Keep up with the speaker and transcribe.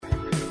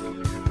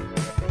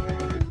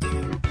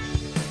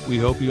We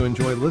hope you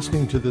enjoy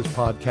listening to this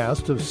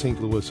podcast of St.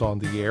 Louis on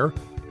the Air,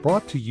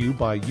 brought to you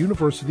by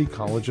University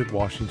College at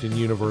Washington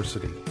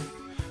University.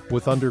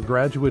 With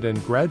undergraduate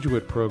and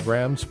graduate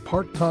programs,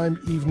 part-time,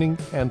 evening,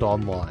 and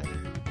online.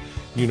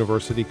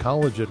 University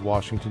College at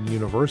Washington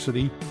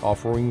University,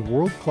 offering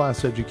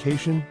world-class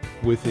education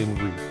within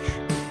reach.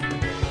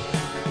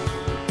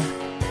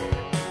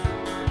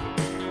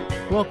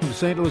 Welcome to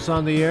St. Louis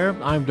on the Air.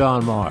 I'm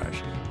Don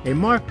Marsh. A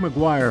Mark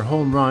McGwire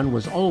home run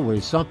was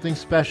always something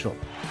special.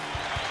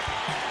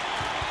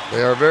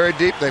 They are very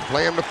deep. They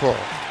play him to pull.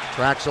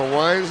 Traxel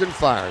winds and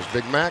fires.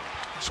 Big Mac,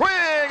 swing,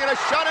 and a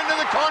shot into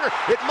the corner.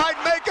 It might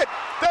make it.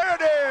 There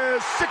it is.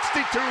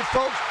 62,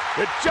 folks.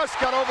 It just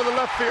got over the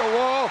left field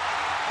wall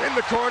in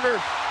the corner.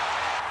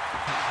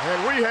 And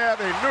we have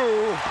a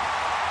new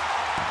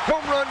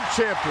home run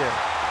champion.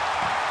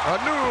 A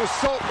new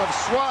Sultan of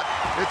SWAT.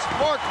 It's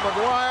Mark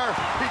McGwire.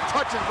 He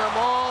touches them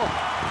all.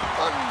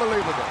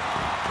 Unbelievable.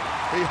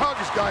 He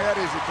hugs Gaetti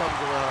as he comes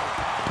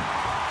around.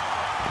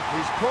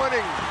 He's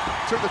pointing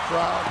to the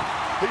crowd.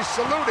 He's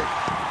saluting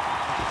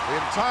the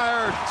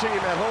entire team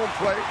at home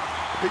plate.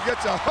 He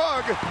gets a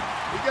hug.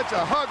 He gets a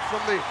hug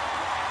from the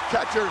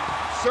catcher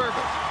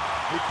service.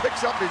 He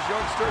picks up his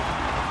youngster.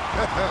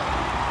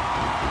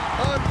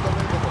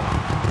 Unbelievable.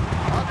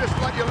 I'll just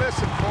let you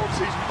listen,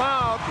 folks. He's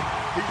mobbed.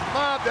 He's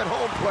mobbed at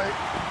home plate.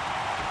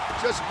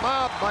 Just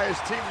mobbed by his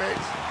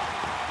teammates.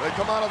 They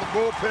come out of the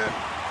bullpen.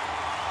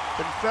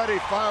 Confetti,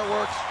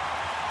 fireworks.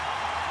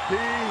 He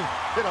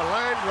hit a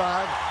line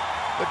drive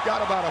that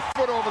got about a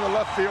foot over the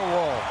left field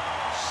wall.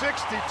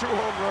 62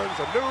 home runs,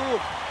 a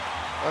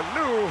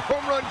new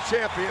home run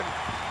champion,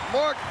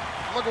 Mark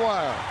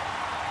McGwire.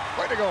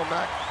 Way to go,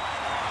 Mac.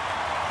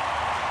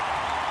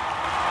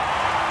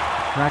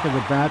 Crack of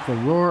the bat, the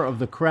roar of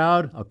the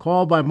crowd, a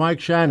call by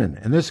Mike Shannon.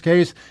 In this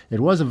case,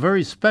 it was a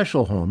very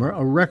special homer,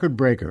 a record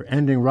breaker,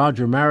 ending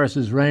Roger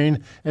Maris's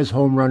reign as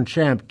home run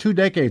champ 2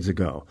 decades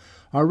ago.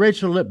 Our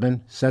Rachel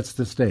Lippman sets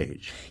the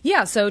stage.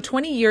 Yeah, so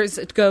 20 years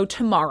ago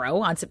tomorrow,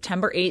 on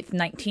September 8th,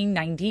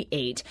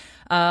 1998,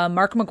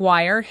 Mark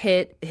McGwire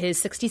hit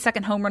his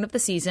 62nd home run of the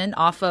season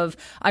off of,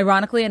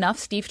 ironically enough,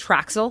 Steve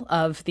Traxel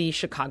of the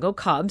Chicago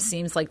Cubs.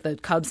 Seems like the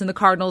Cubs and the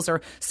Cardinals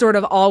are sort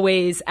of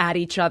always at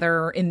each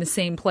other in the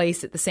same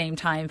place at the same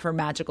time for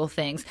magical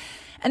things.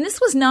 And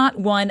this was not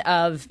one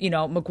of,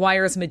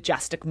 McGwire's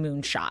majestic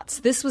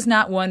moonshots. This was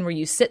not one where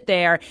you sit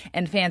there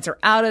and fans are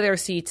out of their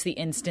seats the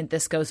instant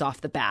this goes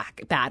off the bat.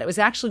 It was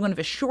actually one of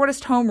his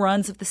shortest home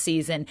runs of the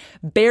season,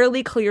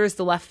 barely clears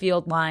the left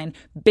field line,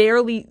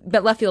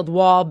 left field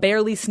wall,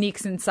 barely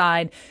sneaks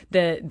inside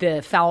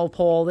the foul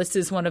pole. This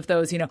is one of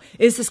those,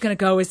 is this going to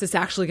go? Is this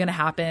actually going to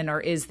happen? Or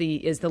is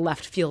the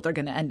left fielder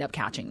going to end up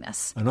catching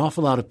this? An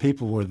awful lot of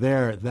people were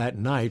there that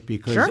night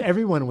because Sure.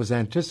 Everyone was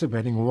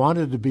anticipating,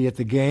 wanted to be at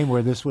the game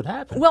where this would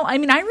happen. Well, I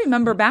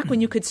remember back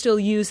when you could still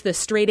use the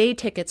straight A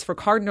tickets for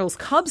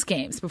Cardinals-Cubs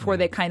games before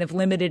they kind of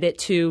limited it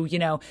to,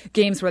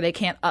 games where they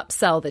can't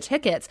upsell the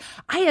tickets.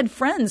 I had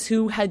friends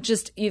who had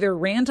just either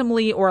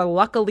randomly or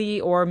luckily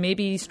or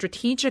maybe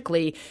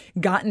strategically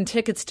gotten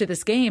tickets to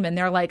this game, and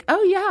they're like,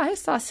 oh, yeah, I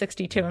saw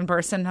 62 in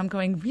person. I'm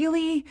going,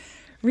 really?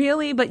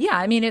 Really? But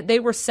yeah, they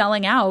were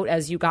selling out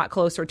as you got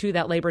closer to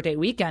that Labor Day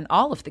weekend,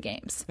 all of the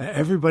games.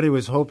 Everybody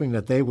was hoping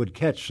that they would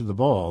catch the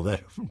ball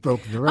that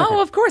broke the record.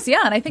 Oh, of course,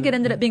 yeah. And I think it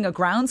ended up being a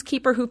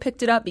groundskeeper who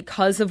picked it up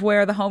because of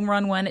where the home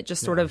run went. It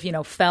just sort of,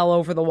 fell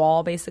over the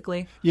wall,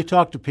 basically. You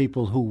talked to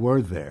people who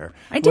were there.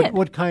 I did.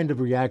 What kind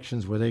of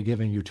reactions were they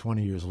giving you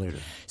 20 years later?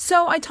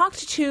 So I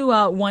talked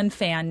to one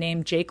fan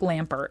named Jake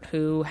Lampert,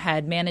 who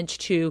had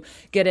managed to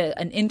get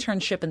an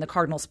internship in the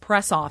Cardinals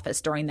press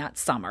office during that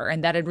summer,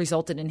 and that had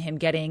resulted in him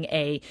getting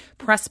a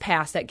press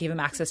pass that gave him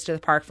access to the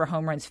park for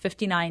home runs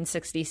 59,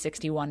 60,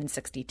 61, and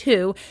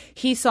 62.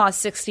 He saw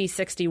 60,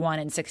 61,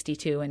 and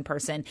 62 in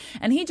person,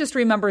 and he just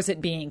remembers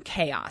it being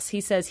chaos. He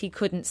says he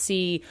couldn't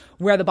see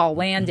where the ball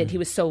landed. He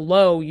was so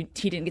low, he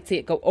didn't get to see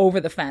it go over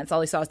the fence.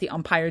 All he saw was the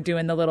umpire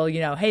doing the little,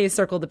 hey,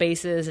 circle the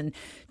bases, and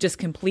just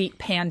complete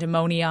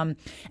pandemonium.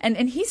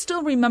 And he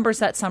still remembers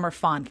that summer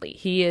fondly.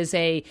 He is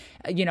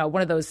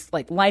one of those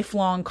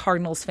lifelong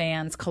Cardinals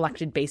fans,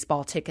 collected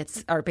baseball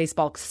tickets or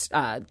baseball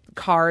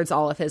cards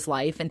all of his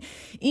life. And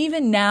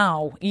even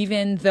now,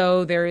 even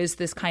though there is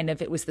this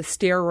it was the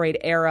steroid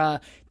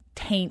era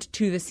taint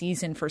to the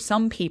season for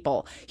some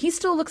people, he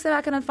still looks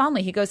back on it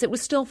fondly. He goes, it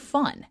was still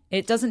fun.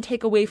 It doesn't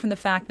take away from the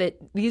fact that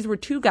these were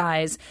two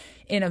guys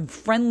in a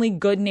friendly,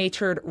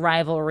 good-natured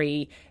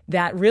rivalry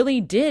that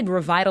really did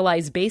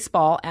revitalize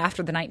baseball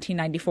after the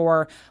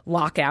 1994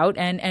 lockout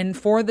and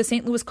for the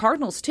St. Louis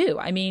Cardinals, too.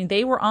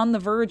 They were on the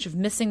verge of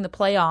missing the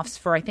playoffs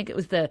for, I think it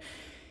was the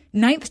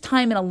 9th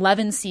time in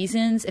 11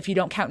 seasons, if you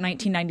don't count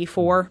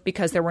 1994,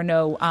 because there were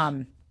no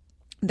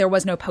There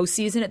was no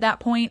postseason at that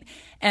point,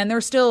 and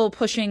they're still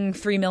pushing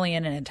 3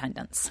 million in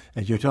attendance.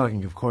 And you're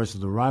talking, of course,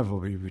 of the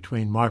rivalry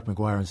between Mark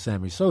McGwire and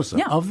Sammy Sosa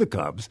of the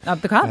Cubs.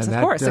 Of the Cubs, of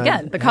course.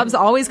 Again, the Cubs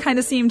always kind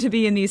of seem to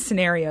be in these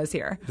scenarios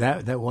here.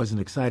 That was an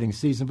exciting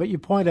season, but you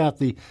point out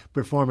the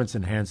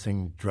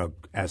performance-enhancing drug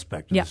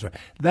aspect of the story.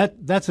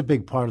 That's a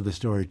big part of the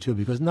story, too,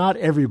 because not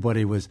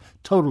everybody was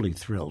totally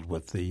thrilled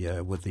with the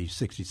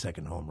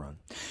 60-second home run.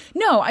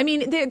 No, I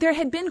mean, there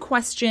had been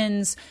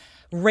questions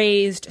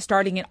raised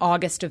starting in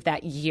August of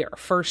that year,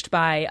 first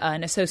by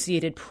an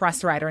Associated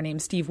Press writer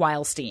named Steve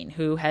Weilstein,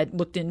 who had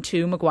looked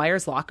into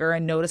McGwire's locker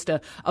and noticed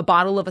a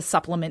bottle of a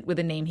supplement with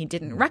a name he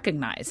didn't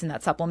recognize, and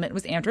that supplement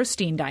was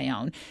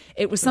androstenedione.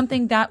 It was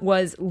something that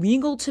was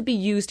legal to be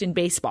used in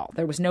baseball.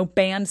 There was no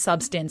banned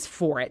substance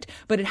for it,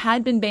 but it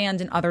had been banned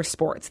in other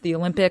sports. The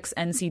Olympics,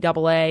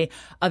 NCAA,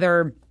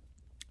 other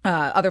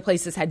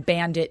places had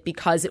banned it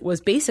because it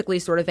was basically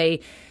sort of a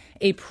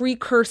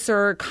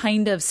precursor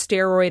kind of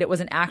steroid. It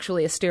wasn't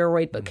actually a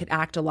steroid, but could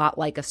act a lot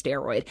like a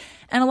steroid.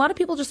 And a lot of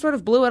people just sort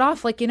of blew it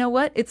off like, you know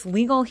what? It's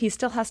legal. He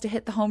still has to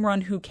hit the home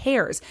run. Who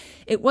cares?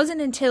 It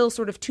wasn't until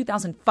sort of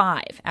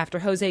 2005, after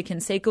Jose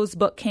Canseco's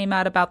book came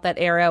out about that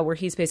era, where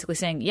he's basically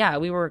saying, yeah,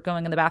 we were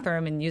going in the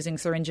bathroom and using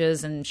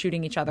syringes and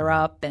shooting each other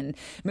up. And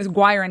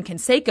McGwire and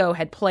Canseco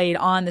had played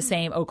on the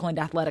same Oakland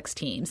Athletics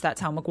teams.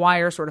 That's how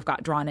McGwire sort of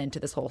got drawn into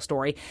this whole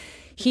story.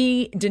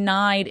 He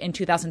denied in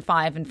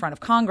 2005 in front of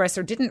Congress,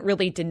 or didn't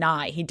really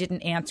deny. He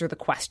didn't answer the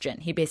question.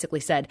 He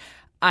basically said,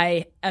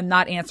 I am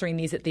not answering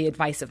these at the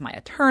advice of my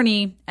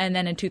attorney. And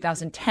then in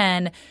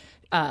 2010,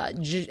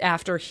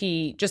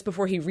 just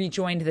before he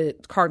rejoined the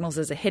Cardinals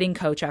as a hitting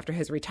coach after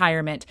his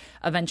retirement,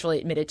 eventually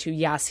admitted to,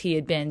 yes, he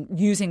had been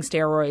using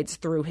steroids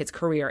through his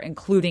career,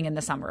 including in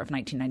the summer of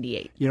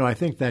 1998. You know, I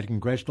think that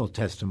congressional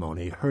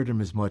testimony hurt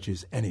him as much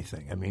as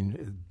anything. I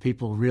mean,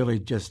 people really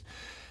just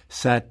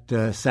sat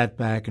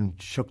back and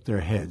shook their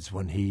heads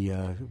when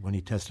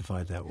he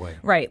testified that way.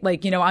 Right.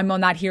 Like, you know, I'm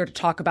not here to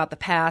talk about the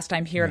past.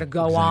 I'm here to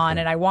go on.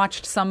 And I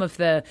watched some of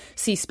the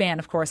C-SPAN,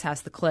 of course,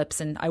 has the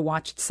clips, and I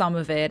watched some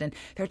of it. And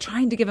they're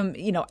trying to give him,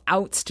 you know,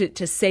 outs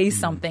to say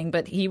something.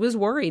 But he was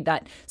worried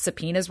that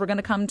subpoenas were going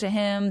to come to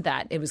him,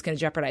 that it was going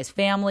to jeopardize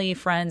family,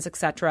 friends,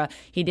 etc.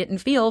 He didn't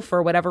feel,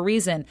 for whatever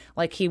reason,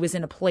 like he was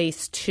in a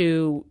place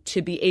to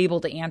be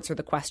able to answer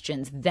the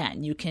questions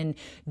then. You can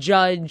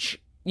judge,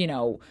 you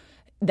know,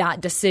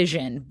 that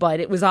decision, but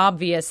it was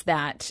obvious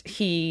that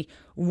he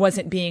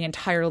wasn't being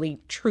entirely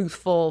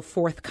truthful,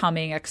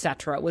 forthcoming,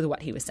 etc., with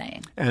what he was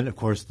saying. And, of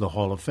course, the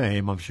Hall of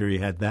Fame, I'm sure he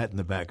had that in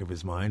the back of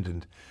his mind,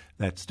 and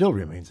that still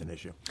remains an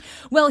issue.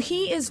 Well,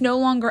 he is no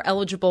longer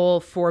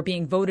eligible for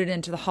being voted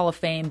into the Hall of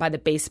Fame by the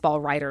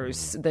baseball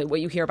writers, what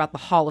you hear about the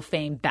Hall of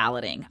Fame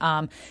balloting.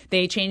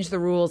 They changed the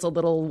rules a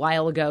little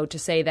while ago to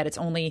say that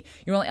you're only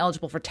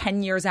eligible for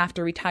 10 years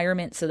after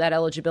retirement, so that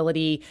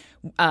eligibility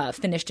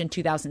finished in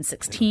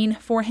 2016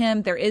 for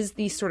him. There is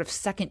these sort of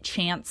second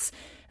chance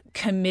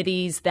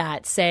committees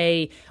that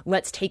say,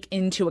 let's take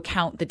into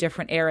account the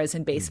different eras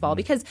in baseball,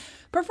 because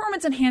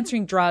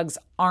performance-enhancing drugs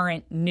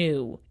aren't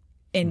new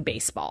in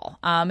baseball.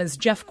 As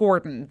Jeff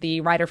Gordon,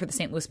 the writer for the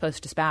St. Louis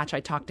Post-Dispatch, I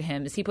talked to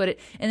him, as he put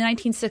it, in the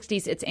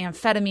 1960s, it's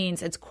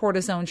amphetamines, it's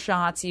cortisone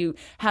shots. You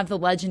have the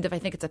legend of, I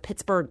think it's a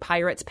Pittsburgh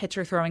Pirates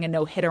pitcher throwing a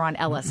no-hitter on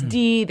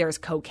LSD. There's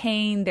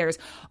cocaine. There's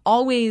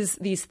always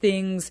these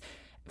things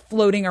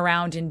floating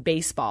around in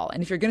baseball.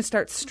 And if you're going to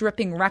start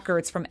stripping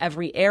records from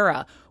every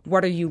era,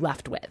 what are you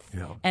left with?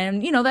 Yeah.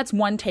 And, you know, that's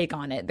one take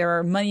on it. There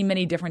are many,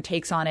 many different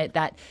takes on it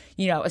that,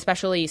 you know,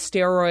 especially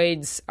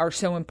steroids are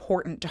so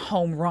important to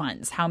home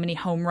runs. How many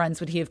home runs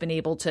would he have been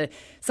able to,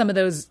 some of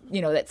those,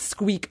 you know, that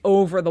squeak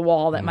over the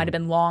wall that might have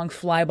been long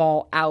fly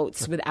ball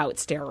outs without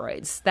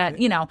steroids?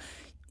 That, you know,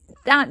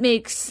 that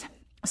makes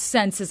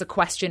sense as a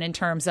question in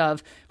terms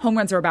of home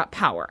runs are about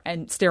power,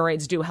 and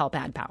steroids do help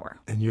add power.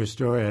 In your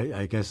story,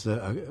 I guess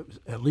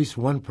at least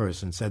one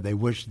person said they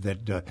wished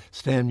that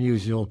Stan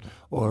Musial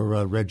or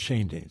Red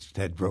Schoendienst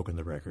had broken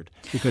the record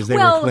because they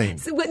were clean.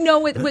 No,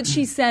 what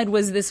she said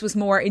was this was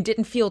more, it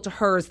didn't feel to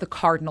her as the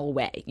cardinal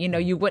way. You know,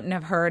 you wouldn't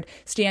have heard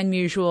Stan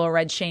Musial or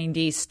Red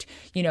Schoendienst,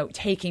 you know,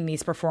 taking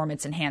these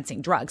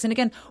performance-enhancing drugs. And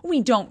again,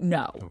 we don't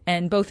know.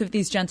 And both of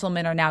these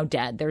gentlemen are now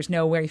dead. There's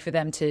no way for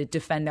them to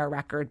defend their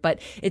record. But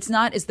it's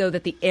not as though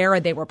that the era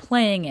they were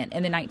playing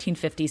in the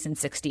 1950s and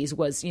 60s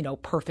was, you know,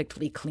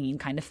 perfectly clean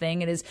kind of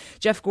thing. And as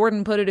Jeff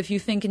Gordon put it, if you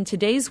think in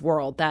today's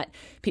world that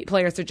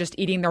players are just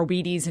eating their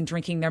Wheaties and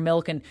drinking their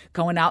milk and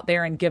going out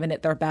there and giving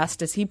it their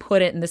best, as he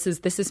put it, and this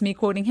is me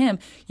quoting him,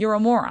 you're a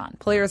moron.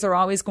 Players are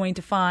always going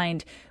to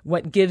find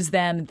what gives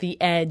them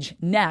the edge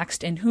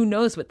next, and who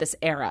knows what this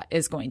era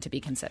is going to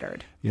be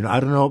considered. You know, I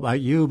don't know about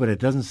you, but it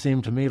doesn't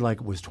seem to me like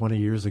it was 20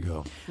 years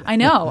ago. I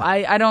know.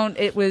 I don't.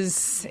 It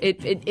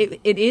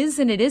is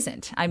and it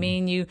isn't. I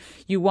mean,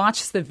 you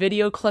watch the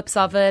video clips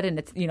of it, and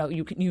it's, you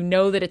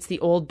know that it's the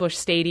old Busch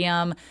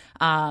Stadium.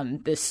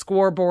 The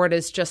scoreboard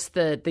is just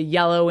the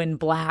yellow and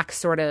black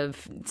sort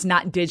of. It's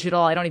not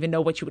digital. I don't even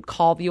know what you would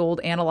call the old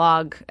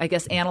analog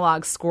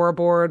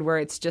scoreboard, where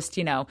it's just,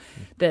 you know,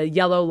 the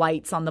yellow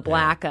lights on the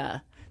black.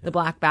 the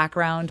black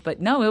background. But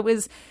no, it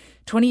was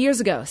 20 years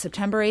ago,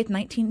 September 8th,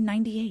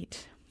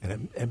 1998.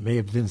 And it may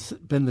have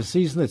been the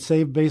season that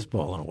saved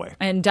baseball in a way.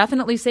 And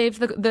definitely saved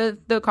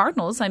the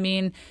Cardinals. I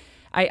mean,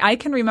 I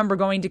can remember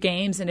going to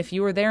games, and if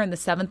you were there in the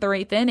 7th or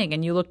 8th inning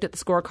and you looked at the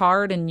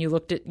scorecard and you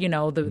looked at,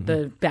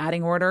 the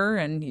batting order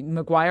and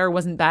McGwire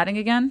wasn't batting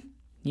again,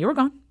 you were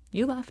gone.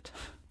 You left.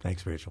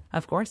 Thanks, Rachel.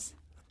 Of course.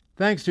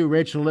 Thanks to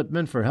Rachel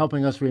Lippman for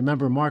helping us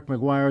remember Mark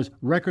McGwire's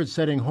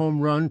record-setting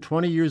home run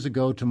 20 years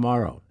ago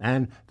tomorrow.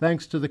 And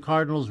thanks to the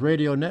Cardinals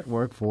Radio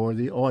Network for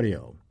the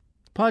audio.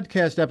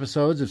 Podcast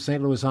episodes of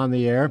St. Louis on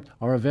the Air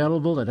are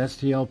available at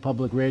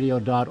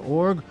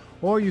stlpublicradio.org,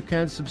 or you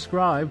can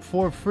subscribe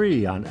for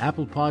free on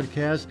Apple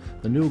Podcasts,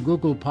 the new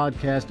Google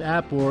Podcast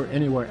app, or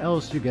anywhere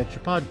else you get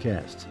your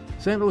podcasts.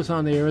 St. Louis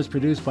on the Air is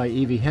produced by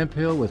Evie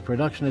Hemphill with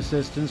production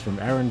assistance from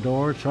Aaron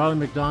Dorr, Charlie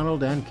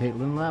McDonald, and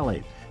Caitlin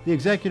Lally. The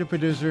executive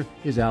producer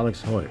is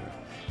Alex Hoyer.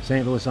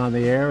 St. Louis on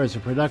the Air is a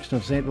production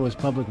of St. Louis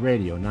Public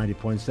Radio,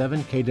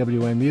 90.7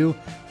 KWMU.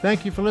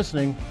 Thank you for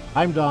listening.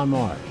 I'm Don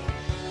Marsh.